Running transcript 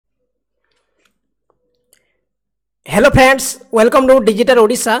Hello friends, welcome to digital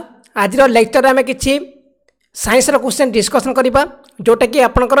Odisha. आज lecture आम कि साइंस क्वेश्चन डिस्कसन करवा जोटा कि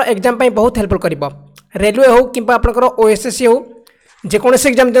आपंकर एग्जाम बहुत हेल्पफुल कर रेलवे हो कि आपंकर ओएसएससी हो जेकोसी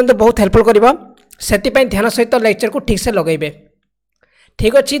एग्जाम दिखाते बहुत हेल्पफुल कर ध्यान सहित लेक्चर को ठीक से लगेबे।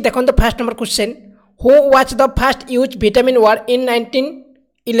 ठीक अच्छे देखो fast number question, who was the fast use vitamin ward in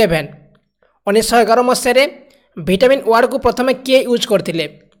 1911। 1911 Masih vitamin ward को प्रथम किए यूज करते?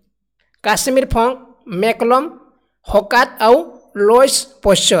 काश्मीर फंक, मैकलम, हकात आउ लोइस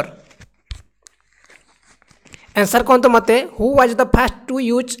पोस्चर। आंसर कौन तो मते who was the fast to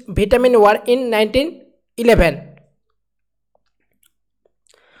use vitamin ward इन 1911।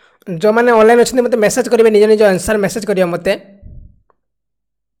 जो मैंने ऑनलाइन अच्छे मत मेसेज करेंगे निज निज आंसर मेसेज करिए मते।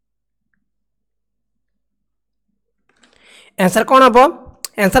 आंसर कौन हम?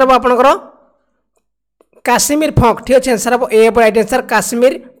 आंसर हम आपंकर काश्मीर फंक। ठीक अच्छे, आंसर हम ए राइट आंसर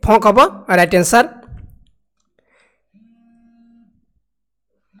काश्मीर फंक हम राइट आंसर।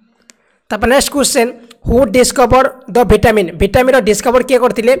 तब next question, who discover the vitamin. Vitamin discover किए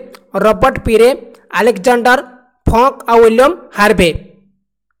करते? Robert पीरे, Alexander funk uh William Harvey.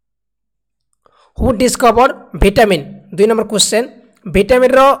 Who discover vitamin. 2 number question,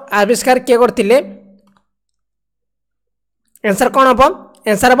 vitamin आविष्कार किए करते? आंसर कौन हम?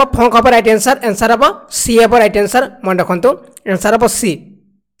 आंसर हम फंक हम राइट आंसर। आंसर हम सी हम राइट आंसर। मन रखु आंसर हम सी।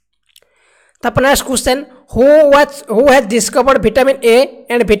 तब next question, who has discovered vitamin A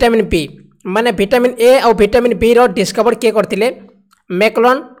and vitamin B. माने विटामिन ए और विटामिन बी रो डिस्कवर किए करते?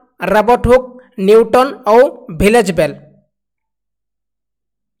 मैकलन, रॉबर्ट हुक, न्यूटन और village bell.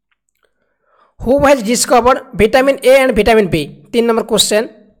 Who has discovered vitamin A and vitamin B. 3 number question,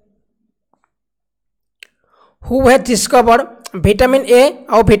 who has discovered vitamin A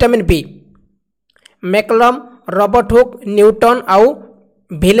और vitamin B. McCullum, Robert Hooke, Newton और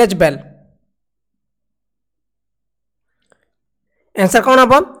village bell. Answer कौन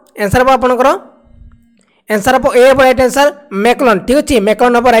हम? Answer हम आपंकर answer हम ए right answer मैकलन। ठीक अच्छे,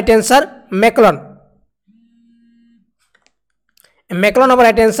 मैकलन हम राइट आंसर। मैकलन मैकलन हम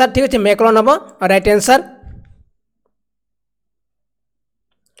राइट आंसर। ठीक अच्छे, मैकलन हम राइट आंसर।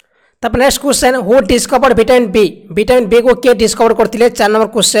 तब next question, who discovered vitamin B. Vitamin B को किए डिस्कवर करते? 4 नंबर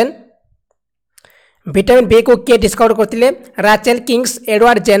क्वेश्चन, विटामिन बी को किए डिस्कवर करते? Rachel Kings,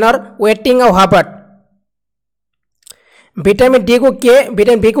 Edward Jenner, waiting और हार्वर्ड। विटामिन बी को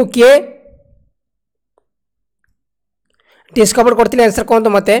किए डिस्कवर करते? आंसर कौन तो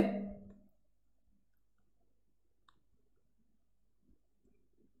मते?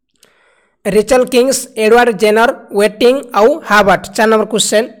 Rachel Kings, Edward Jenner, waiting और हार्वर्ड। 4 नंबर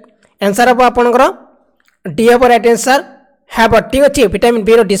क्वेश्चन, आंसर हम आपंकर डी हम राइट आंसर हार्वर्ड। ठीक अच्छे, विटामिन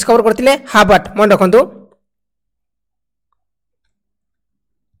बी रो डिस्कवर करते हार्वर्ड। मन रखु।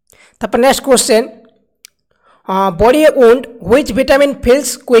 तब next question, body wound which vitamin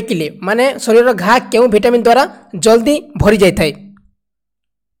फिल्स quickly. माने शरीर घा क्यों विटामिन द्वारा जल्दी भरी जाए?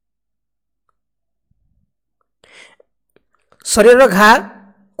 शरीर घा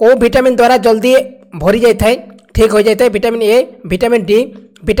को विटामिन द्वारा जल्दी भरी जाए? ठीक हो जाए vitamin A, vitamin D,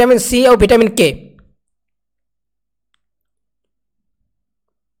 vitamin C और विटामिन के।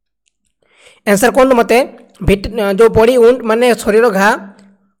 आंसर कौन मते? जो बॉडी वुंड माने शरीर घा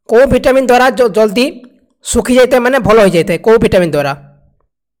को विटामिन द्वारा जो जल्दी सुखी जाए माने भल हो जाए को विटामिन द्वारा।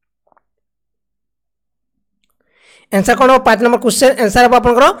 आंसर कौन? 5 नंबर क्वेश्चन, आंसर हम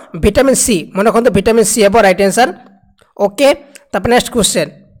आपंकर विटामिन सी। मन रखु विटामिन सी हम राइट आंसर। ओके, तब नेक्स्ट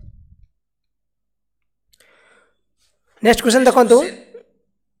क्वेश्चन देखो,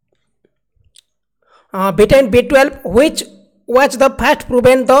 vitamin B12 which was the first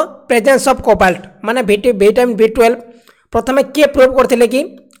proven the presence of cobalt. माने विटामिन B12 प्रथम किए प्रूव करते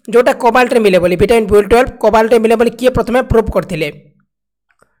कि जोटा कोबाल्ट मिले बोली? विटामिन B12 कोबाल्ट मिले बोली किए प्रथम प्रूव करते?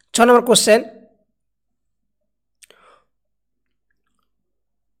 6 number question,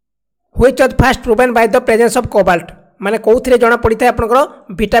 which was first proven by the presence of cobalt. माने कौन जना पड़ी था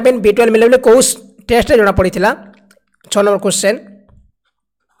आपंकर विटामिन B12 मिले बोली कौ टेस्ट जना पड़ी? 6 नंबर क्वेश्चन,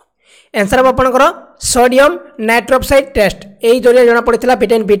 आंसर हम आपंकर सोडियम नाइट्रोक्साइड टेस्ट। यही जरिए जना पड़ी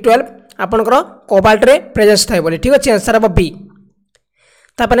विटामिन B12 आपंकर कोबाल्ट रे प्रेजेंस था बोली। ठीक अच्छे, आंसर हम बी।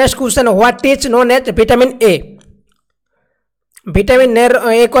 तब next question, what is known as vitamin A. Vitamin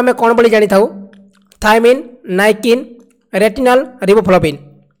A को आम कौन बोली जानी था? Thiamine, नाइकिन, retinal, riboflavin.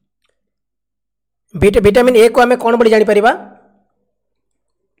 Vitamin A को आम कौन बोली जानी परिबा?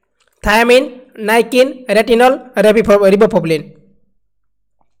 Thiamine, नाइकिन, retinal, riboflavin.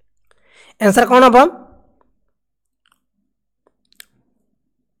 आंसर कौन हम?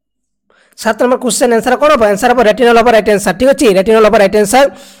 7 नंबर क्वेश्चन, आंसर कौन हम? आंसर हम रेटिनल हम राइट आंसर। ठीक अच्छे, रेटिनल हम राइट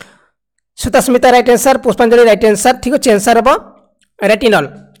आंसर। सुतास्मिता राइट आंसर, पुष्पांजलि राइट आंसर। ठीक अच्छे, आंसर हम रेटिनल।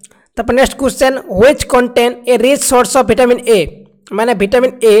 तब next question, which contain a rich source of vitamin A, माने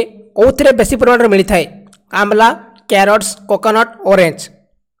विटामिन ए कोथरे बेसी परिमाण मिली थाए, Amla, carrots, coconut, orange.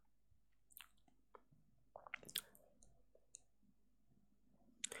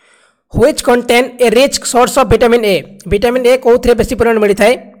 Which contain a rich source of vitamin A कोथरे बेसी परिमाण मिली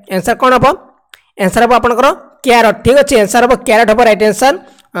थाए, आंसर कौन हम? आंसर हम आपनकर कैरट। ठीक अच्छे, आंसर हम कैरट हम राइट आंसर।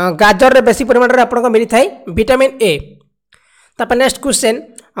 गाजर रे बेसी परिमाण रे आपनको मिली थाए विटामिन ए। तब next question,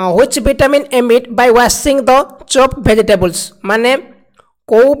 which vitamin emit bye washing the chop vegetables, माने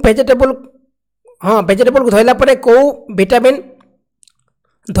को वेजिटेबल, हाँ वेजिटेबल को धोइला परे को विटामिन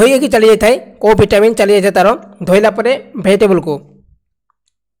धोई की चली जाए, को विटामिन चली जाए तार धोइला परे वेजिटेबल को,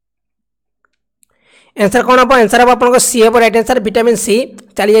 आंसर कौन हम? आंसर हम आपको सी हम राइट आंसर, विटामिन सी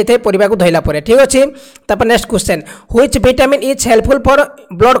चली जाए परिबा को धोइला परे। ठीक अच्छे, तब next question, which vitamin is helpful for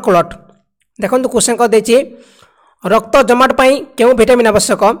blood clot. देखो क्वेश्चन कह देछि, रक्त जमाट पाई क्यों विटामिन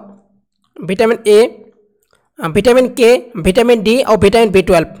आवश्यक? विटामिन ए, विटामिन के, विटामिन डी और विटामिन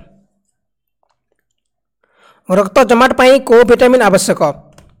B12। रक्त जमाट पाई को विटामिन आवश्यक?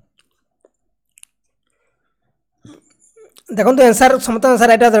 देखो आंसर समस्त आंसर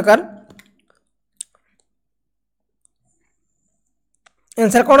राइट दरकार,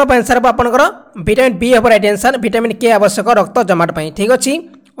 आंसर कौन हम? आंसर हम आपनकर विटामिन बी हम राइट आंसर, विटामिन के आवश्यक रक्त जमाट पाई। ठीक अच्छे,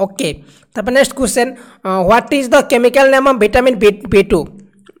 ओके। तब next question, what is the chemical name of vitamin B2,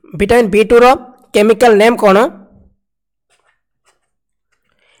 vitamin B2 row chemical name कौन?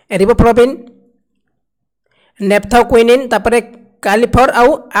 रिबोफ्लाविन, नेप्थोक्विनिन, तापर कालिफर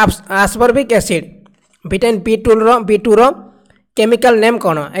आउ आस्पर्बिक एसिड। विटामिन B2 रो केमिकल नेम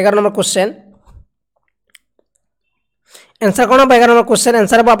कौन? 11 नंबर क्वेश्चन, आंसर कौन हम? 11 नंबर क्वेश्चन,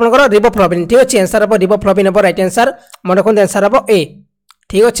 आंसर हम आपनकर रिबोफ्लाविन। ठीक अच्छे, आंसर हम रिबोफ्लाविन हम राइट आंसर, मन रखते आंसर हम ए।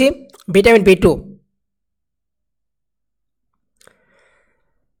 ठीक अच्छे, विटामिन B2।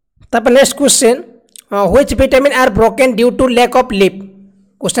 तब next question, which vitamin are broken due to lack of lip.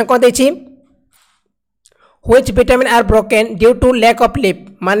 Question कौन देछि, which vitamin are broken due to lack of lip,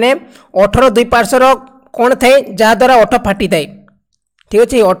 माने ओठर दुई पार्श्वर कौन थाए जहाँ द्वारा ओठ फाटी थाए। ठीक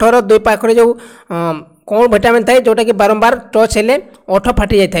अच्छे, ओठर दुई पाखरे जो कौन विटामिन थाए जोटा कि बारंबार टच हेले ओठ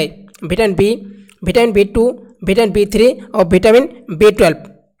फाटी जाए थाए, vitamin B, vitamin B2, vitamin B3 और विटामिन B12।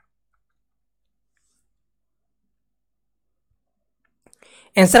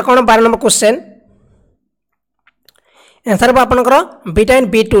 आंसर कौन? 12 नंबर क्वेश्चन, आंसर हम आपनकर विटामिन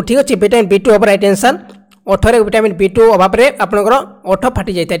B2। ठीक अच्छे, विटामिन B2 हम राइट आंसर, ओठरे विटामिन B2 अभाव में आपनकर ओठ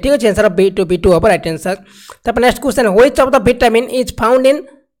फाटी जाए। ठीक अच्छे, आंसर B2 हम राइट आंसर। तब next question, which of the vitamin is found in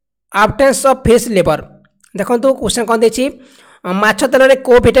absence of fish liver. देखो क्वेश्चन कौन देछि, माछ तेल रे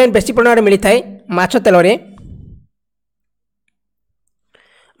को विटामिन बेसी परिमाण मिली थाए? माछ तेल रे,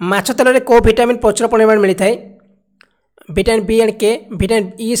 माछ तेल रे को विटामिन प्रचुर परिमाण मिली थाए? विटामिन बी एंड के,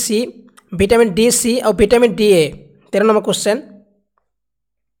 विटामिन ई सी, विटामिन डी सी और vitamin D A. 13 number question,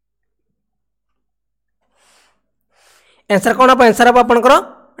 answer कौन हम? आंसर हम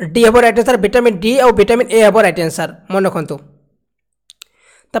आपनकर डी हम राइट आंसर, विटामिन डी और विटामिन ए हम राइट आंसर, मन रखु।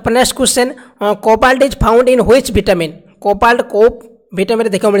 तब next question, cobalt is found in which vitamin. Cobalt को विटामिन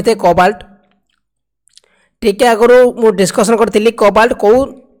देखा मिलता है कोबाल्ट, ठीक है, आगु मु डिस्कसन करी कोबाल्ट को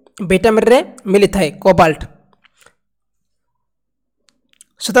विटामिन रे मिली थाए cobalt.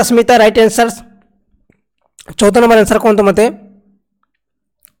 सुतास्मिता right answer, 14 number answer कौन तो मते?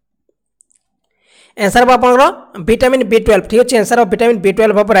 आंसर हम आपनकर विटामिन B12। ठीक अच्छे, आंसर विटामिन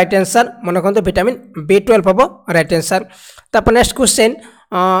B12 हम राइट आंसर, मन रखते विटामिन B12 हम राइट आंसर। तब next question,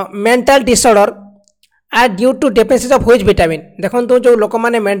 mental disorder are due to deficiency of which vitamin. देखो जो लोक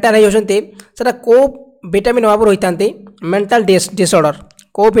मैंने मेंटल होती से को विटामिन अभाव होता मेंटल डिसऑर्डर,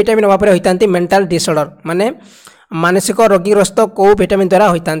 को विटामिन अभाव होता मेंटल डिसऑर्डर, माने मानसिक रोगीग्रस्त को विटामिन द्वारा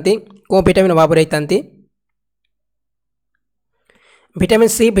होता, को विटामिन अभाव होता? Vitamin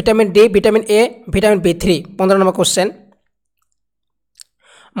C, vitamin D, vitamin A, vitamin B3। 15 number question,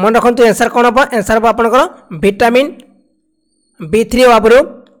 मन रखु आंसर कौन हम? आंसर हम आपनकर विटामिन B3 अभाव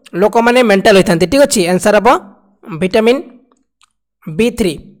लोक मैंने मेंटल होता। ठीक अच्छे, आंसर हम विटामिन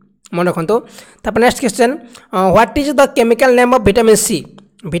B3, मन रखु। तब next question, what is the chemical name of vitamin C.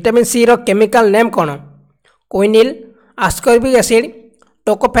 Vitamin C row chemical name कौन? क्विनिल, आस्कॉर्बिक एसिड,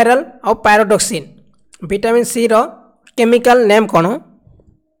 टोकोफेरल और पायरोडॉक्सिन। विटामिन सी रो केमिकल नेम कौन?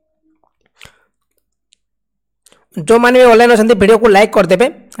 जो मैंने ऑनलाइन अच्छा वीडियो को लाइक करदे,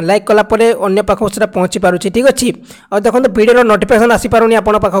 लाइक कलापर अन्य पाखक से पहुँची पार्टी। ठीक अच्छे, और देखो वीडियो नोटिफिकेशन आसीपारूनी आप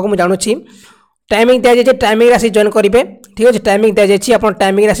पाखक मुझे जानूँ। टाइमिंग दी जाए, टाइमिंग आसी जॉइन करेंगे। ठीक अच्छे, टाइमिंग दी जाए, आप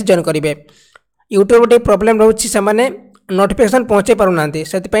टाइमिंग आसी जॉइन करेंगे। यूट्यूब गोटे प्रोब्लेम रोचे, नोटिफिकेशन पहुँचे पाना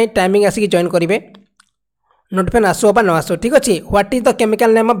से टाइमिंग आसिक जॉइन करेंगे नोटिफिकेशन आसो न आसो ठीक अच्छे what is the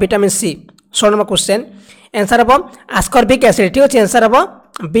chemical name of vitamin C 16 number question answer हम आस्कॉर्बिक एसिड ठीक अच्छे आंसर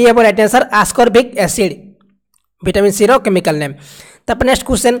हम बी हम right answer ascorbic acid vitamin C रो केमिकल नेम तब next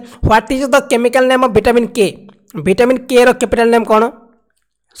question what is the chemical name of vitamin के रो capital name कौन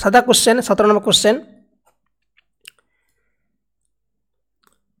सादा question 17 number question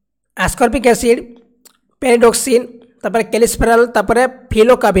ascorbic acid पेरिडोक्सिन तापर कैलिस्फेरल तापर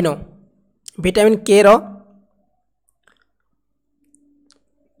फिलोकाबिनो विटामिन के रो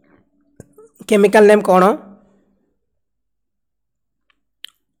केमिकल नेम कौन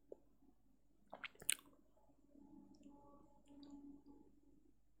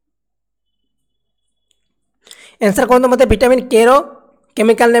आंसर कौन मत विटामिन के रो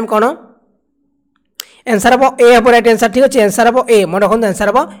केमिकल नेम कौन आंसर हम ए हम राइट आंसर ठीक अच्छे आंसर हम ए मन रखते आंसर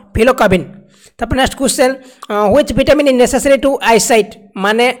हम फिलोकाबिन तब next question which vitamin is necessary to eyesight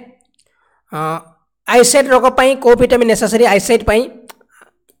माने आईसाइट रोग पाई को विटामिन नेसेसरी आईसाइट पाई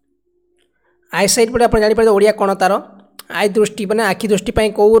आईसाइट पर आप जापर ओडिया कौन तार आई दृष्टि मैंने आखि दृष्टि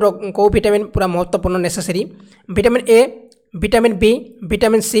कौ विटामिन पूरा महत्वपूर्ण necessary vitamin A vitamin B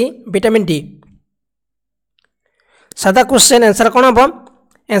vitamin C vitamin D सादा क्वेश्चन आंसर कौन हम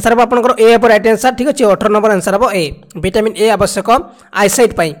आंसर हम आपंकर ए हम राइट आंसर ठीक अच्छे 18 नंबर आंसर हम ए विटामिन ए आवश्यक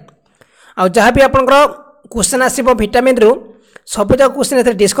आईसाइट पाई आ जहाँ भी आपंकर क्वेश्चन आसो विटामिन रु सब जाक क्वेश्चन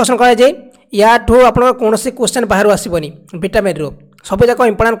ए डिस्कसन कराए या आप कौन क्वेश्चन बाहर आसबनी विटामिन रु सब जाक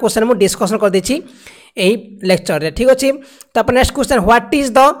इंपोर्टेंट क्वेश्चन मुझे डिस्कसन कर देछि यही लेक्चर रे ठीक अच्छे तब next question what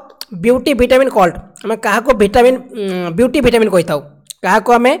is the beauty vitamin called आम क्या विटामिन ब्यूटी विटामिन कही था क्या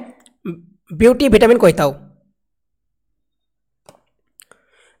आम ब्यूटी विटामिन कही था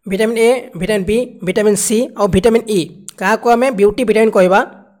vitamin A vitamin B vitamin C और विटामिन ई क्या आम ब्यूटी विटामिन कहवा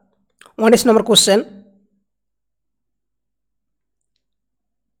 19 नंबर क्वेश्चन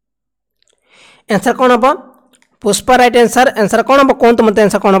आंसर कौन हम पुष्पा राइट आंसर आंसर कौन हम कौन तो मत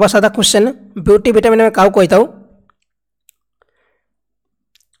आंसर कौन हम सादा क्वेश्चन ब्यूटी विटामिन में क्या कही था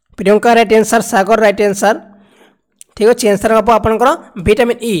प्रियंका राइट आंसर सागर राइट आंसर ठीक अच्छे आंसर हम आपंकर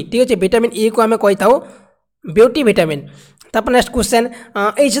विटामिन ई ठीक अच्छे विटामिन ई को आम कही था ब्यूटी विटामिन तब next question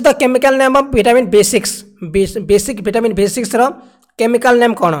is the chemical name of vitamin B6 basic vitamin B6 row chemical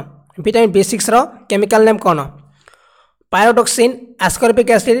name कौन विटामिन B6 रो केमिकल नेम कौन पायरोडोक्सिन आस्कॉर्बिक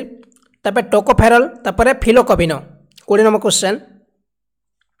एसिड तापर टोकोफेरल तापर फिलोकोबिनो 20 नंबर क्वेश्चन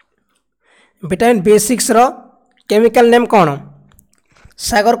विटामिन B6 रो केमिकल नेम कौन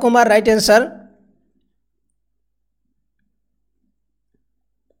Sagar Kumar right answer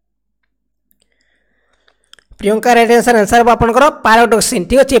Priyanka right answer answer हम आपंकर पायरोडोक्सिन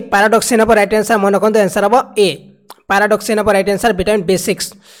ठीक अच्छे पायरोडोक्सिन हम राइट आंसर मन रखते आंसर हम ए पायरोडोक्सिन हम राइट आंसर विटामिन B6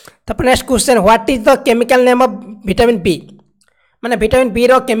 तब next question what is the chemical name of vitamin B माने विटामिन बी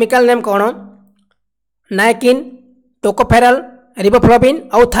रो केमिकल नेम कौन नायकिन टोकोफेरल रिबोफ्लाविन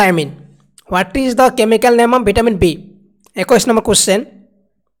और thiamine what is the chemical name of vitamin B 21 number question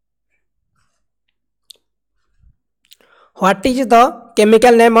what is the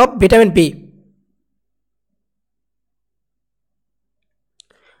chemical name of vitamin B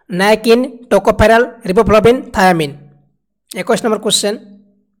नायकिन tocopherol riboflavin thiamine 21 number question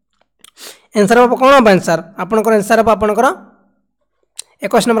answer हम कौन हम answer आपंकर answer हम आपंकर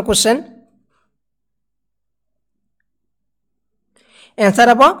 21 number question answer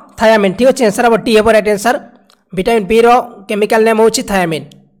हम thiamine ठीक अच्छे answer हम टी हम राइट आंसर विटामिन बी रो केमिकल नेम होची थायमिन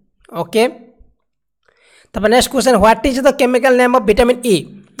ओके तब next question what is the chemical name of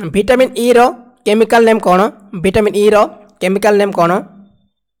vitamin E row chemical name कौन विटामिन ई रो केमिकल नेम कौन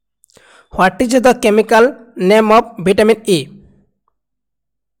what is the chemical name of vitamin E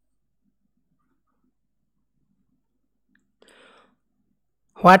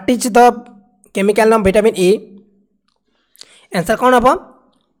what is the chemical name vitamin E answer कौन हम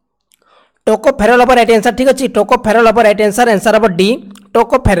tocopherol हम right answer ठीक अच्छे tocopherol हम right answer answer हम D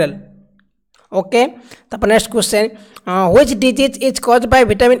tocopherol okay तब next question which disease is cause by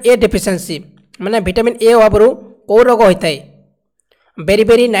vitamin A deficiency माने vitamin A अभाव कौ रोग होता है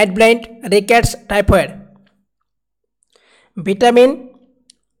berry night blind rickets typhoid vitamin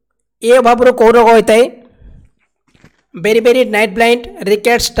A अभाव कौ रोग होता है berry night blind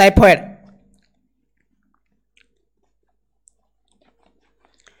rickets typhoid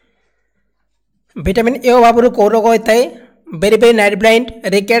vitamin A अभाव कौ रोग होता है berry night blind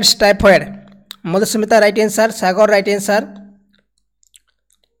rickets typhoid Madhusmita right answer सागर right answer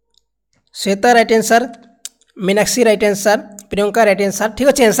Shweta right answer Meenakshi right answer Priyanka right answer ठीक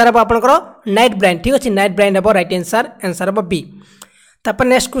अच्छे आंसर हम आपंकर नाइट ब्लाइंड ठीक अच्छे नाइट ब्लाइंड हम राइट आंसर आंसर हम बी तब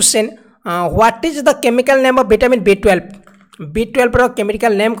next question what is the chemical name of vitamin B12 B12 row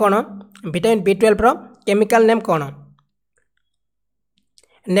chemical name कौन विटामिन B12 रो केमिकल नेम कौन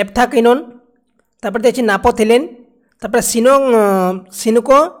नेप्थाक्विनोन तापर देखिए नापोथिलिन तापर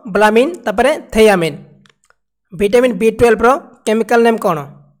सिनुकोब्लामिन तापर थेयामिन विटामिन B12 रो केमिकल नेम कौन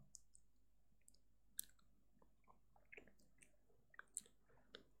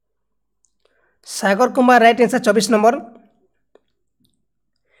Sagar Kumar right answer 24 number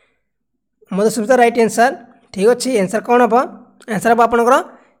Madhusmita right answer ठीक अच्छे आंसर कौन हम आंसर हम आपंकर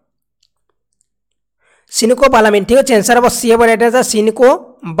सिनुकोबालामिन ठीक अच्छे आंसर हम सी हम राइट आंसर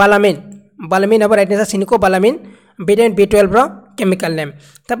सिनुकोबालामिन बालामिन हम राइट आंसर सिनुकोबालामिन विटामिन B12 रो केमिकल नेम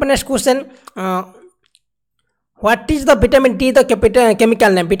तापर next question what is the vitamin D the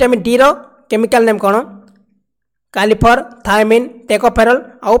chemical name vitamin D row chemical name कौन कालिफर थायमिन टेकोफेरल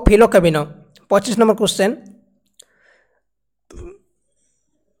आउ फिलोकेबिनो 25 number question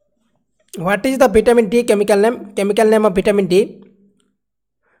what is the vitamin D chemical name of vitamin D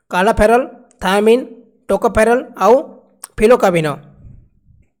कालाफेरल thiamine tocopherol आउ फिलोकाबिनो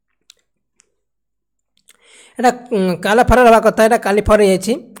एटा कालाफेरल हवा कथा एटा कालिफर है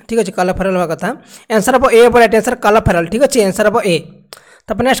ठीक अच्छे कालाफेरल हवा कथा आंसर हम ए राइट आंसर कालाफेरल ठीक अच्छे आंसर हम ए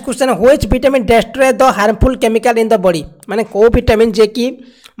तब next question which vitamin destroy the harmful chemical in the body माने को विटामिन जे कि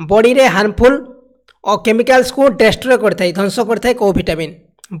बॉडी रे हार्मफुल और केमिकल्स को डिस्ट्रॉय करता है ध्वंस करता है को विटामिन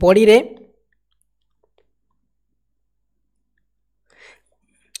बॉडी रे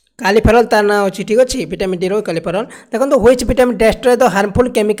कालिफेरल तार ना अच्छी ठीक अच्छे विटामिन डी रो कालिफेरल देखो which vitamin destroy the harmful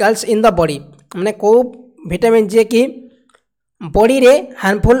chemicals in the body माने को विटामिन जे कि बॉडी रे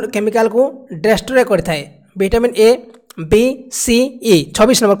हार्मफुल केमिकल को डिस्ट्रॉय करता है vitamin A B C E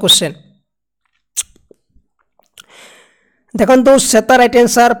 26 number question देखो Shweta right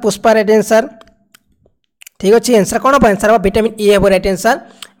answer Pushpa right answer ठीक अच्छे आंसर कौन हम आंसर हम विटामिन ई हम राइट आंसर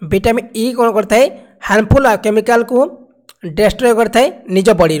विटामिन ई कौन करता है हार्मफुल केमिकल को डिस्ट्रॉय करता है निज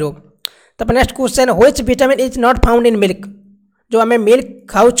बॉडी रो तब next question which vitamin is not found in milk जो आम मिल्क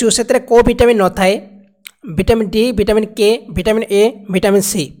खाऊँ से को विटामिन न थाए विटामिन डी विटामिन के vitamin A vitamin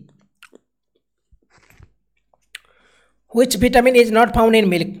C which vitamin is not found in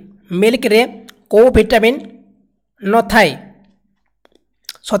milk milk रे को विटामिन न थाए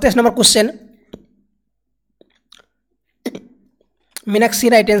 27 number question Meenakshi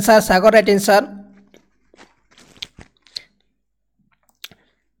right answer सागर राइट आंसर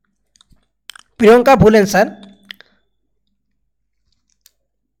प्रियंका भूल आंसर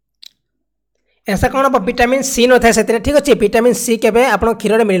आंसर कौन हम विटामिन सी न थाए से ठीक अच्छे विटामिन सी केबे आपन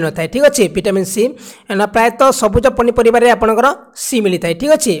क्षीर में मिल न थाए ठीक अच्छे विटामिन सी प्रायतः सबुज पनीपरिबार आपंकर सी मिलता है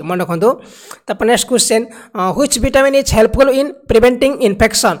ठीक अच्छे मन रखु तब next question which vitamin is helpful in preventing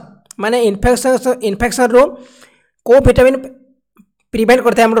infection माने इन्फेक्शन रो को विटामिन प्रिवेंट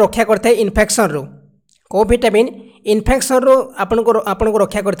करता है रक्षा करता है इन्फेक्शन रो को विटामिन इन्फेक्शन रो आपन को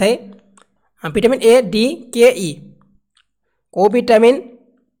रक्षा करता है विटामिन ए डी के ई को विटामिन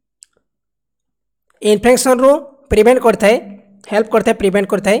इन्फेक्शन रो प्रिवेंट करता है हेल्प करता है प्रिवेंट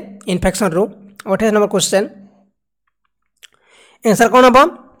करता है इन्फेक्शन रो 28 नंबर क्वेश्चन आंसर कौन हम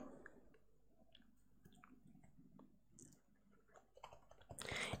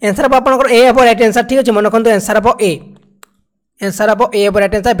आंसर हम आप ए हम राइट आंसर ठीक अच्छे मन रखु आंसर हम ए आंसर हम ए हम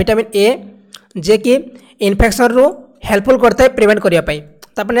राइट आंसर विटामिन ए जे कि इन्फेक्शन रो हेल्पफुल करता है प्रिवेंट करने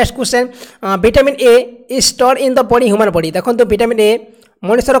तब next question vitamin A is stored in the body human body देखो विटामिन ए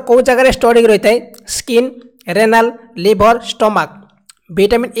मनुष्यर कौ जगह स्टोर हो रही है skin renal liver stomach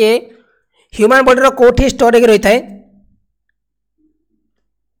vitamin a human body कौटी store हो रही है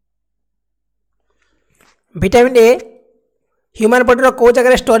विटामिन ए ह्यूमन बॉडी कौ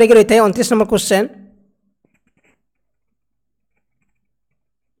जगह स्टोर हो रही है 29 नंबर क्वेश्चन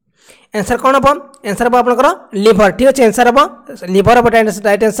आंसर कौन हम आंसर हम आपंकर लिवर ठीक अच्छे आंसर हम लिवर हम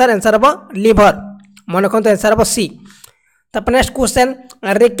राइट आंसर आंसर हम लिवर मन रखु आंसर हम सी तब next question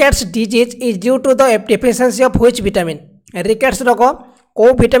rickets disease is due to the deficiency of which vitamin rickets रोग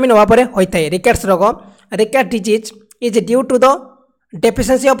को विटामिन अभाव होता है रिकेट्स रोग रिकेट disease is due to the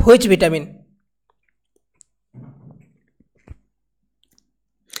deficiency of which vitamin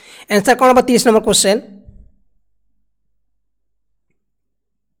answer कौन हम 30 नंबर क्वेश्चन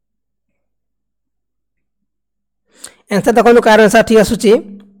आंसर देखो कार आंसर ठीक आसूची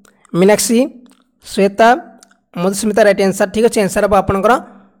मीनाक्षी श्वेता मधुस्मिता राइट आंसर ठीक अच्छे आंसर हम आपंकर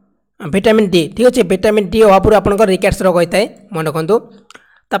विटामिन डी ठीक अच्छे विटामिन डी अभाव आपंकर रिकेट्स रोग होता है मन रखु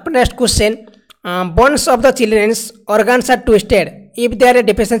तब next question bones of the children's organs are twisted if there A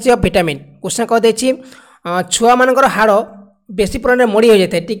deficiency of vitamin question कह देछि छुआ मानकर हाड़ बेसी परिमाण मोड़ी हो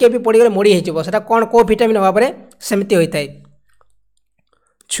जाए टी भी पड़गले मोड़ी होता कौन को विटामिन अभाव सेमती होता है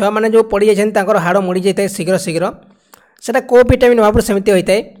छुआ मैंने जो पड़ जाते हाड़ मोड़ी जाए शीघ्र शीघ्र सेटा को विटामिन अभाव सेमती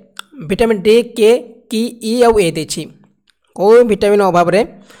होता है विटामिन डी के की ई आउ ए देछि को विटामिन अभाव रे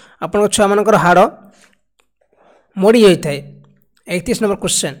आपन छुआ मानकर हाड़ मोड़ी होता है 31 नंबर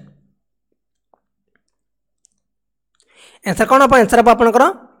क्वेश्चन आंसर कौन हम आंसर हम आपंकर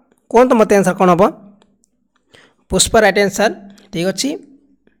कहतु मत आंसर कौन हम पुष्पा राइट आंसर ठीक अच्छे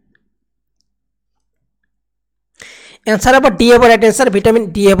आंसर हम डी हम राइट आंसर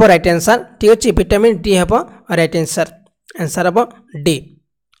विटामिन डी हम राइट आंसर ठीक अच्छे विटामिन डी हम राइट आंसर आंसर हम डी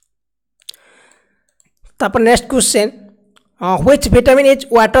तापर next question which vitamin is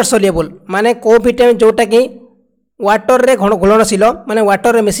water soluble माने को विटामिन जोटा कि वाटर रे घुलनशील माने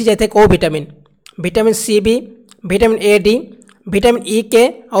वाटर रे मिसी जाए को vitamin vitamin C B vitamin A D vitamin E के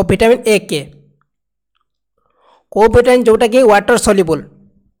और विटामिन ए के को विटामिन जोटा कि वाटर सोल्यूबल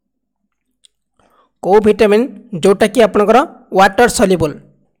को विटामिन जोटा कि आपनकर water soluble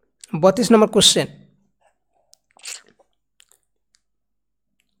 32 number question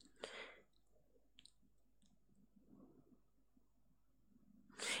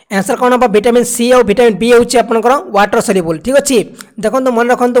answer कौन हम विटामिन सी और विटामिन बी हूँ आपंकर वाटर सोल्यूबल ठीक अच्छे देखो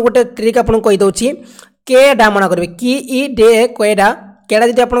मन रखु गोटे ट्रिक आपको कहीदे केडा मन करेंगे कि ई डे केडा केडा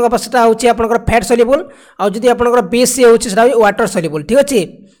जी आप हूँ फैट सोल्यूबल आउ जब आप बी सी हूँ वाटर सोल्यूबल ठीक अच्छे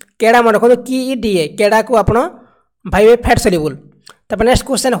केडा मन रखु कि ई डी केडा को आप भाई फैट सोल्यूबल तब next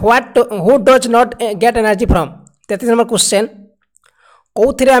question what who does not get energy from 33 number question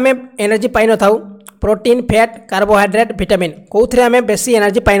कौन आम एनर्जी पाई न था प्रोटीन फैट कार्बोहाइड्रेट विटामिन कौन आम बेसी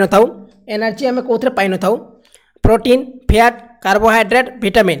एनर्जी पाई न था एनर्जी आम कौन पाई न था प्रोटीन फैट कार्बोहाइड्रेट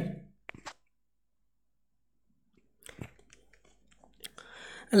विटामिन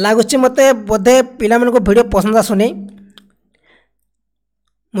लगुच मत बोधे पिला वीडियो पसंद आसुनी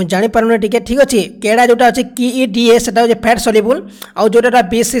मुझे जापारे टी ठीक अच्छे केड़ा जोटा अच्छे कि ई डी ए से फैट सोल्यूबल आउ जोटा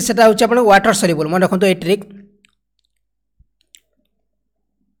बी सी से हूँ वाटर सोल्यूबल मन रखु ये ट्रिक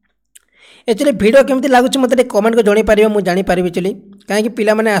एक्चुअली वीडियो केमती लगुच मत कमेंट को जन पारे मुझे जापारि एक्चुअली कहीं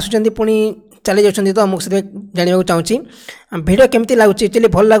पिला मैंने आसुँच पुणी चली जाऊँ तो मुझे जानवा चाहूँगी वीडियो केमती लगुच एक्चुअली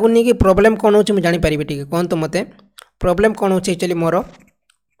भल लगुनि कि प्रोब्लेम कौन हो मुझे जापारि टी कहतु मत प्रोब्लेम कौन हो एक्चुअली मोर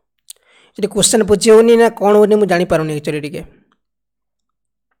एक्चुअली क्वेश्चन बुझी होनी ना कौन होनी मुझे जापारे एक्चुअली टी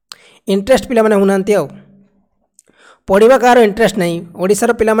इंटरेस्ट पिला माने होना आउ पढ़ा कार इंटरेस्ट नहीं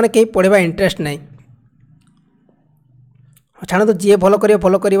ओडिशार पिला माने कहीं पढ़ा इंटरेस्ट नहीं छाण तो जी भल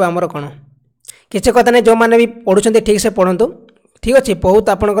कर आमर कौन किसी कथा नहीं जो मैंने भी पढ़ुं ठीक से पढ़ु ठीक अच्छे बहुत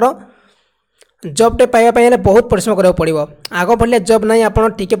आपंकर जॉबटे पाइबा बहुत परिश्रम करा पड़ो आग पढ़ले जॉब नहीं आप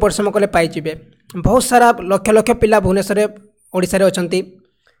टिके परिश्रम कले पाइबे बहुत सारा लक्ष लक्ष पिला भुवनेश्वर ओडिशा अच्छा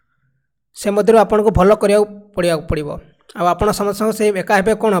से मध्य आपन को भल करा पड़ो आप समस्त से एका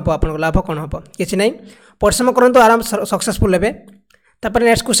हे कौन हम आप लाभ कौन हम कि नहीं परिश्रम करूँ आराम सक्सेसफुल हे तापर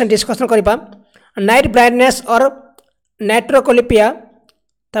नेक्स्ट क्वेश्चन डिस्कसन करवा नाइट ब्राइटनेस और नाइट्रोकोलिपिया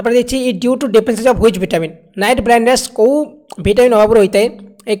तापर देखिए due to deficiency of which vitamin night brightness को विटामिन अभाव होता है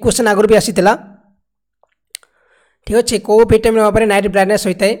एक क्वेश्चन आगुरी भी आसी ठीक अच्छे को विटामिन अभाव नाइट ब्राइटनेस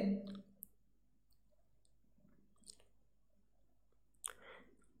होता है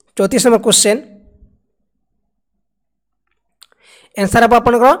 34 नंबर क्वेश्चन आंसर हम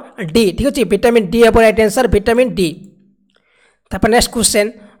आपंकर डी ठीक अच्छे विटामिन डी हम राइट आंसर विटामिन डी तापर next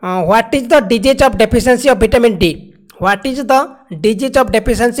question what is the disease of deficiency of vitamin D what is the disease of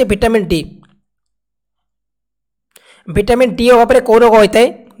deficiency vitamin D vitamin D अभाव कौ रोग होता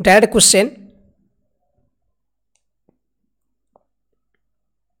है डायरेक्ट क्वेश्चन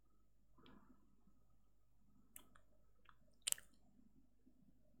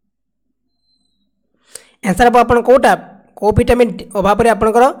आंसर हम आप कौटा को विटामिन अभाव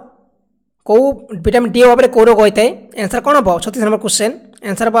आपंकर कौ विटामिन डी अभाव कौ रोग होता है आंसर कौन हम 36 नंबर क्वेश्चन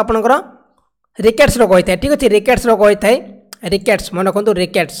आंसर हम आपंकर रिकेट्स रोग होता है ठीक अच्छे रिकेट्स रोग होता है रिकेट्स मन रखु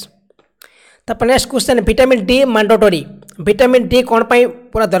रिकेट्स तापर next question vitamin D mandatory vitamin D कौन पाई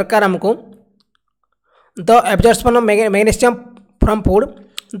पूरा दरकार हमको the absorption of magnesium from food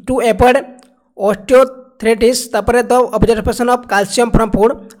to avoid osteoarthritis तापर the absorption of calcium from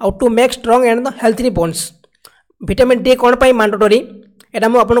food और to make strong and the healthy bones vitamin D कौन पाई mandatory एटा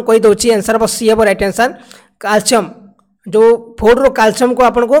मुझे आपको कहीदे answer हम सी हम राइट आंसर कैल्शियम जो फूड रो कैल्शियम को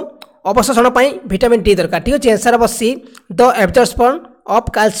आपको अवशोषण विटामिन डी दरकार ठीक अच्छे आंसर हम see the absorption of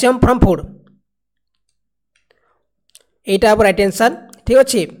calcium from food यहाँ हम राइट आंसर ठीक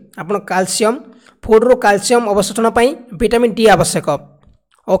अच्छे आप कैल्शियम फूड रो कैल्शियम अवशोषण विटामिन डी आवश्यक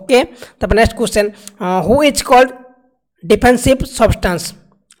ओके तब next question who is called defensive substance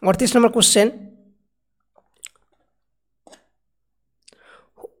 38 number question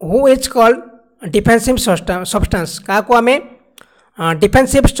who is called defensive substance क्या आम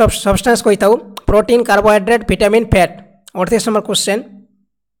डिफेंसिव सब्सटेंस कही था protein carbohydrate vitamin fat 38 number question,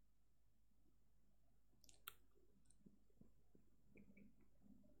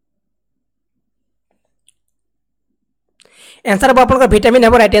 answer हम आपन विटामिन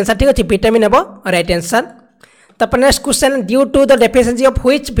हेबो राइट आंसर। ठीक अच्छे, विटामिन हेबो राइट आंसर। तापर next question, due to the deficiency of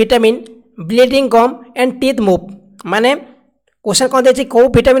which vitamin bleeding gum and teeth move. माने क्वेश्चन कौन देखिए कौ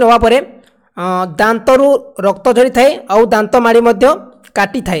विटामिन हवा पर दांतरु रक्त झरी थाए आउ दांत माड़ी मध्य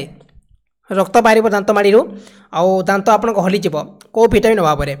काटी थाए, रक्त बाहर दांत माड़ी आउ दांत आपन हली जीव कौ विटामिन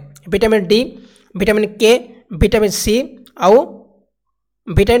हवा पर, विटामिन डी, विटामिन के, विटामिन सी आउ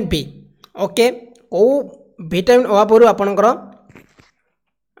विटामिन बी। ओके, कौ विटामिन अभाव आपणकर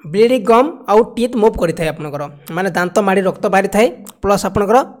ब्लीडिंग गम आउ टीथ मूव करें आपणकर माने दांत माड़ी रक्त बाहरी थाए प्लस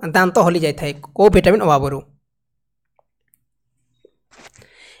आपणकर दांत हली जाए कौ विटामिन अभाव।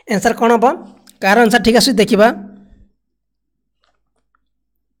 आंसर कौन हम, कार आंसर ठीक अच्छे देखा।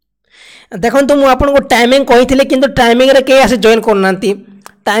 देखो मुझे आपको टाइमिंग कही कि टाइमिंग कहीं आसी जॉइन करना,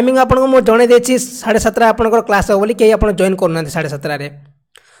 टाइमिंग आपको मुझे जन दे 7:30 आपंकर क्लास हो बोली कहीं आप जॉइन करना 7:30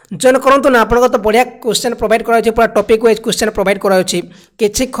 जॉइन करूँ ना। आपको तो बढ़िया क्वेश्चन प्रोवाइड कराई पूरा टॉपिक वाइज क्वेश्चन प्रोवाइड कराई,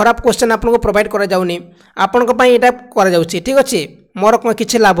 किसी खराब क्वेश्चन आपको प्रोवाइड करा जाउनी, आपन यहाँ करा ठीक अच्छे। मोर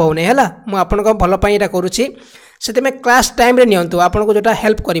किसी लाभ होने है मुझे भलपाई यहाँ करुँची से क्लास टाइम रे नियंतु आपको जोटा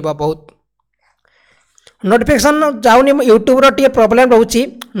हेल्प कर बहुत। नोटिफिकेशन जाऊनी यूट्यूब टी प्रोब्लेम रोचे,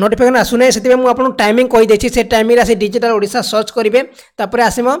 नोटिफिकेशन आसुना से मुझे टाइमिंग कहीदे से टाइम आसी डिजिटल ओडिशा सर्च करेंगे तापर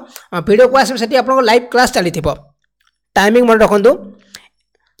आसम वीडियो को आसो से आप लाइव क्लास चली टाइमिंग मन रखु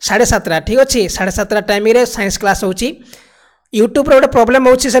 7:30 ठीक अच्छे। 7:30 टाइम साइंस क्लास हो यूट्यूब गोटे प्रोब्लेम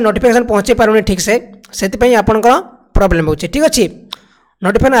हो नोटिफिकेशन पहुँचे पारे ठीक से आपंकर प्रोब्लेम हो ठीक अच्छे।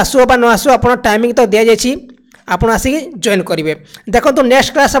 नोटिफिकेशन आसो न आसो आप टाइमिंग तो दि जाए आप आसिक जॉइन करेंगे। देखो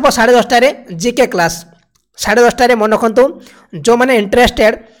नेक्स्ट क्लास हम 10:30 जीके क्लास 10:30 मन रखु, जो मैंने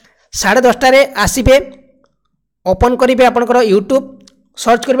इंटरेस्टेड 10:30 आसबे ओपन करेंगे आपंकर यूट्यूब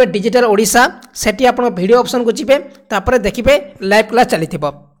सर्च करेंगे डिजिटल ओडिशा सेठी आप वीडियो ऑप्शन को जीपे तापर देखिए लाइव क्लास चली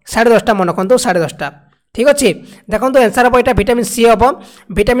 10:30 मन रखु 10:30 ठीक अच्छे। देखो आंसर हम यहाँ विटामिन सी हम,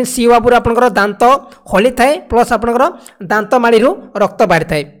 विटामिन सी हवा आपंकर दांत हली थाए प्लस आपंकर दांत माड़ी रक्त बाहरी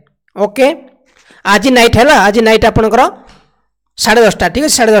थाए। ओके, आज नाइट है, आज नाइट आपंकर 10:30 ठीक है।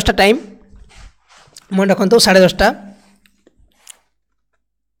 10:30 टाइम मन रखु 10:30।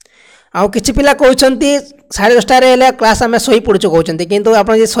 आउ किसी पिला कहते 10:30 क्लास आम शई पड़ू कहते कि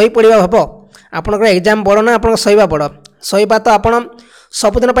आप शई पड़ा हम आपंकर एग्जाम बड़ ना आप शोवा बड़, शोवा तो आप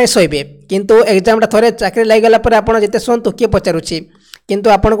सबुदिन शोबे किंतु एग्जाम थे चाकरी लगिगला आप जिते शुंतु किए पचारुच्छी किंतु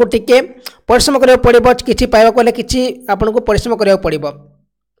आपन को टिके परिश्रम करा पड़ो कि पाइबा कि आपन को परिश्रम करा पड़ो।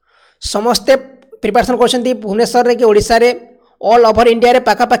 समस्ते प्रिपरेशन कर भुवनेश्वर कि ओडिशा रे ऑल ओवर इंडिया रे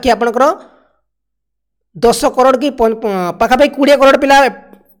पाखापाखि आपंकर 10 करोड़ कि पाखापाखि 20 करोड़ पिला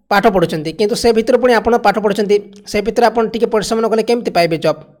पाठ पढ़ुंट किंतु से भितर पुणी आप पाठ पढ़ुंट से भितर आप परिश्रम न कले केमती पाइबे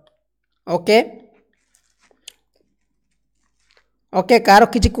जॉब। ओके ओके, कार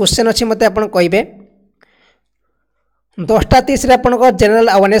किसी क्वेश्चन अच्छी मत आप कहे 10:30 आप general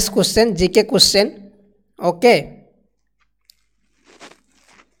awareness question GK question. Okay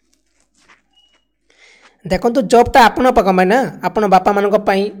देखो जॉबटा आपण पाखम ना आपण बापा मान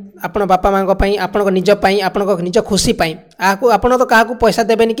आपण बापा माँ आपण निजपाई आपण निज खुशी आपण तो क्या पैसा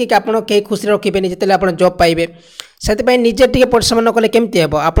देवेनि कि आप कहीं खुशी रखिए जिते आप जॉब पाइबे से निजे टी परिश्रम न कले केमती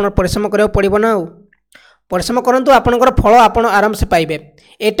हे आप परिश्रम करा पड़ो ना। परिश्रम करूँ आपंकर फल आप आराम से पाइबे।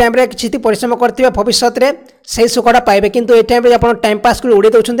 ए टाइम रे किसी परिश्रम करते भविष्य में से सुखटा पाइबे किंतु ए टाइम आप टाइम पास कर उड़े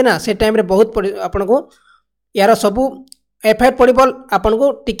दौरान ना से टाइम बहुत आपन को यार सबू एफेक्ट पड़ो आपन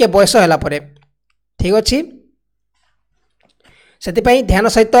को टिके बयस है ठीक अच्छे। से ध्यान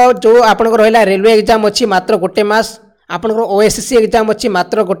सहित जो आपंकर रहा रेलवे एग्जाम अच्छी मात्र गोटे मास आपंकर ओएसएससी एग्जाम अच्छी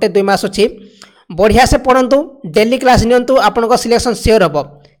मात्र गोटे 2 मास अच्छी बढ़िया से पढ़ंतु डेली क्लास नियंतु आपंकर सिलेक्शन श्योर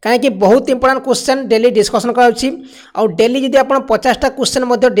हम कहीं बहुत इंपोर्टेंट क्वेश्चन डेली डिस्कसन कर डेली जब आप 50टा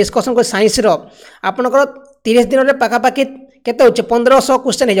क्वेश्चन डिस्कसन कर साइंस आपंकर 30 दिन में पाखापाखि केते होचे 1500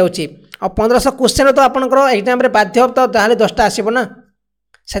 क्वेश्चन हो जाउची और 1500 क्वेश्चन तो आपंकर एग्जाम बाध्य तो जहाँ 10टा आसब ना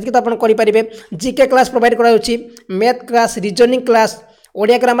से तो आप करेंगे। GK class provide कराउची, math class, reasoning class,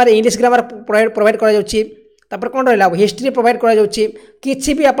 Odia grammar, English grammar provide कराउची, तापर कौन रहा हिस्ट्री प्रोवाइड कराउची,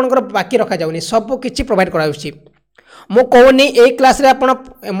 किसी भी आपंकर बाकी रखा जाउनी सब किसी प्रोवाइड कराउची। मो कहूनी ए क्लास रे आपण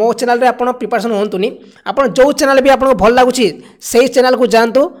मो चैनल रे आपण प्रिपरेशन होंतुनी आपण जो चैनल भी आपको भल लगुच से चैनल को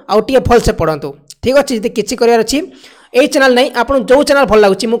जातु आउ टे भल से पढ़ंतु ठीक अच्छे। जब किसी कर अच्छी ये चैनल नहीं आप जो चैनल भल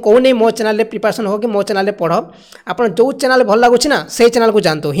लगुच मु कहूनी मो चैनल रे प्रिपरेशन हो कि मो चैनल रे पढ़ आप जो चैनल भल लगुच ना से चैनल को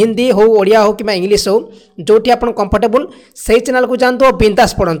जानतु हिंदी हो ओडिया हो कि इंग्लिश हो जोटी आप कंफर्टेबल से चैनल को जानतु और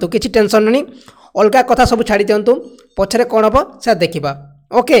बिंदास पढ़ंतु किसी टेंशन नहीं अलग कथा सब छाड़ी दिंतु पछरे कौन हम से देखा।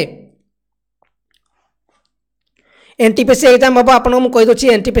 ओके एनटीपीसी एग्जाम हम आपको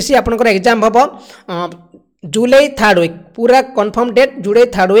कहीदे एनटीपीसी आपंकर एग्जाम हम जुलाई 3rd वीक पूरा कन्फर्म डेट जुलाई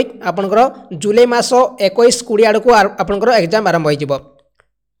 3rd वीक आपंकर जुलाई मास 21-20 आड़ को आपंकर एग्जाम आरंभ हो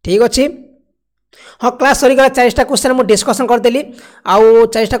ठीक अच्छे। हाँ क्लास सरीगला 4टा क्वेश्चन मुझे डिस्कसन करदेली आउ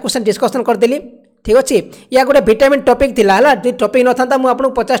 4टा क्वेश्चन डिस्कसन करदेली ठीक अच्छे। या गोटे विटामिन टॉपिक थिला हला जो टॉपिक न था मुझे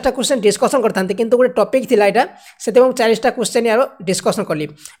 50टा क्वेश्चन डिस्कसन करता किंतु गोटे टॉपिक थिला एटा से 40टा क्वेश्चन यार डिस्कसन कली।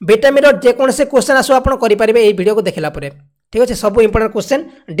 विटामिन जेकोसी क्वेश्चन आसो आप करेंगे ये वीडियो को देखला ठीक अच्छे सब इंपोर्टेंट क्वेश्चन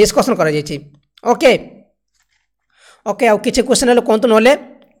डिस्कसन कर ओके ओके आउ किसी क्वेश्चन हेल्ले कहतु ना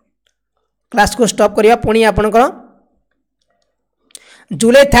क्लास को स्टॉप करवा पुणी आपंकर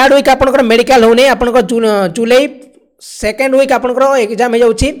जुलाई 3rd वीक आपंकर मेडिकल होने आपंकर जुलाई 2nd वीक आपंकर एग्जाम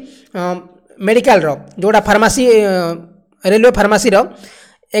हो मेडिकल रो जोड़ा फार्मासी रेलवे फार्मासी रो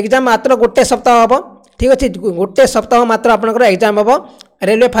एग्जाम मात्र गोटे सप्ताह हम ठीक अच्छे गोटे सप्ताह मात्र आपंकर एग्जाम हम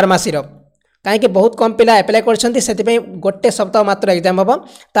रेलवे फार्मासी रो कहीं बहुत कम पिला अप्लाई कर गोटे सप्ताह मात्र एग्जाम हम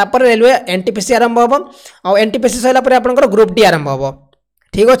तापर रेलवे एनटीपीसी आरंभ हम और एनटीपीसी सरला आपंकर ग्रुप डी आरंभ हम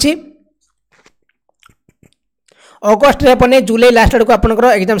ठीक अच्छे। अगस्ट अपने जुलाई लास्ट आड़ को आपंकर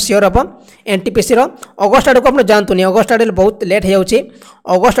एग्जाम सियोर हम एनटीपीसी अगस्ट आड़ को आप जानतुनि अगस्ट आड़ बहुत लेट हो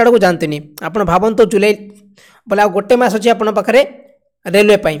अगस्ट आड़ को जानतुनि आप भावतु जुलाई बोले गोटे मास अच्छे आप पाखे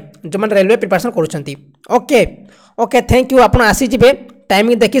रेलवे जो मैंने railway preparation करुँच okay okay thank you आप आसीजे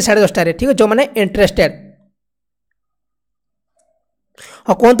टाइमिंग देखिए 10:30 ठीक है जो मैंने इंटरेस्टेड।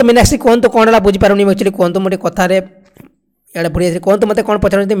 हाँ कहतु मीनाक्षी कहतु कौन है बुझीपारूनी एक्चुअली कहतु मुझे कथार इे भूल कहतु मत कौन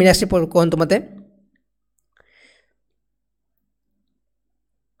पचार मीनाक्षी कहतु मत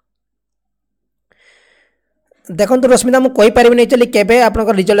देखो रश्मिता मुझे कहीपरि एक्चुअली केवे आप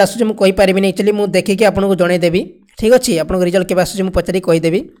रिजल्ट आसूँ मुझे कहीपरि एक्चुअली मुझे देखिए आपको जनईदेवी ठीक अच्छे आप रिजल्ट केवे आसूँ मुझे पचारि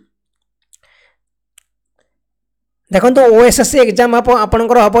कहीदेवी। देखो ओएसएससी एग्जाम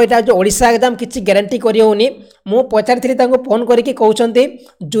आपंकर हम यहाँ जो ओडिशा एग्जाम किसी ग्यारंटी करनी मु पचारि फोन करके कहते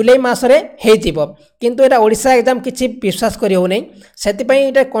जुलाई मसरे किंतु यहाँ ओडिशा एग्जाम किसी विश्वास करनी से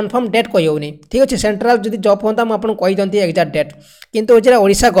कन्फर्म डेट कहीहनी ठीक अच्छे सेंट्रल जब जॉब होता मुझे कही एग्जाक्ट डेट किंतु ये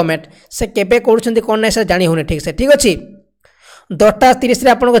ओडिशा गवर्नमेंट से केबे कर कौन ना से जानी होनी ठीक से ठीक अच्छे। 10:30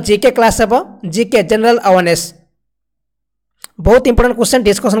 आपको जीके क्लास हे जीके जनरल अवेयरनेस बहुत इंपोर्टेंट क्वेश्चन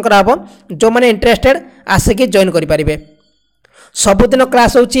डिस्कसन कराब जो मैंने इंटरेस्टेड आसिक जॉइन करेंगे। सबुदिन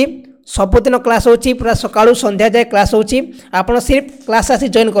क्लास होची पूरा सकाळू संध्या जाए क्लास होची आपण सिर्फ क्लास आसी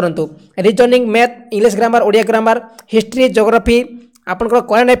जॉइन करंतु reasoning math English grammar Odia grammar history geography आपनकर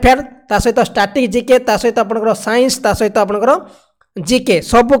करेंट अफेयर ता सहित स्टैटिक जीके ता सहित आपनकर साइंस ता सहित आपनकर जीके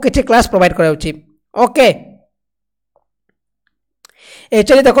सब किसी क्लास प्रोवाइड कराउची ओके।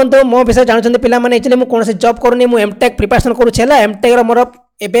 एक्चुअली देखो मो विषय जानते पिला माने एक्चुअली मु कौन से जॉब करूनी मु एमटेक प्रिपरेशन करूछला एमटेक रो मोर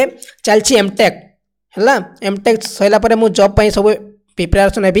एबे चलछि एमटेक हला एमटेक सइला परे मु जॉब पई सब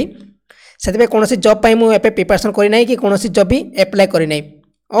प्रिपरेशन हेबी से कौन सी जॉब पई मु एबे प्रिपरेशन करि नै कि कौन सी जॉब भी अप्लाई करि नै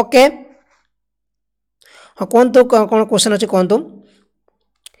ओके। हाँ कहतु कौन क्वेश्चन अच्छे कहतु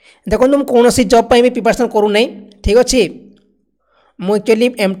देखो मु कौन सी जॉब पई भी प्रिपरेशन करू नै ठीक अच्छे मु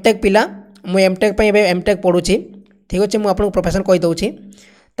एक्चुअली एमटेक पिला मु एमटेक पई एबे एमटेक पढुछि ठीक अच्छे मुझे प्रोफेशन कहीदे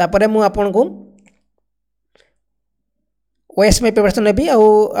तापर मुझे ओएस में प्रिपरेशन हेबी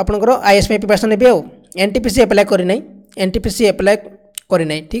आउर आईएएस में प्रिपरेशन हेबी आउ एनटीपीसी अप्लाई करना एनटीपीसी अप्लाई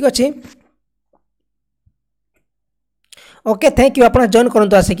करना ठीक अच्छे ओके थैंक यू। आप जॉइन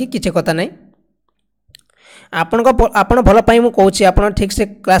करंतु आसिकी किसी कथा ना आपण भल पाई मुझे कहूँ आप ठीक से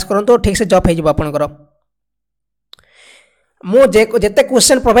क्लास करंतु ठीक से जॉब हो आपणकर मुझे जिते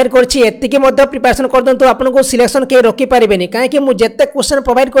क्वेश्चन प्रोवाइड करछि प्रिपरेशन कर दिंतु आपको सिलेक्शन के रोकी पारे कहीं मुझे क्वेश्चन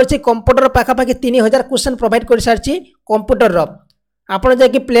प्रोवाइड करछि कंप्यूटर पाखापाखि 3000 क्वेश्चन प्रोवाइड कर सारी कंप्यूटर आपड़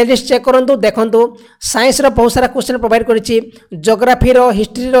जाकि प्लेलिस्ट चेक करूँ देखूँ साइंस बहुत सारा क्वेश्चन प्रोवाइड करछि ज्योग्राफी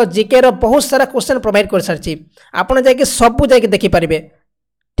हिस्ट्री जीके बहुत सारा क्वेश्चन प्रोवाइड कर सारी आपड़ जाकि सब जाकि देखिपारे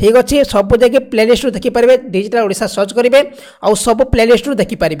ठीक अच्छे सब जाकि प्लेलिस्ट देखिपारे डिजिटल ओडिशा सर्च करेंगे आउ सब प्लेलिस्ट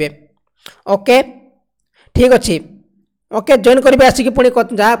देखिपारे ओके ठीक अच्छे ओके जॉइन करेंगे आसिक पुणी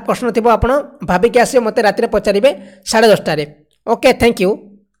जहाँ प्रश्न थी आप भाविकी आस मत राति पचारे 10:30 ओके थैंक यू।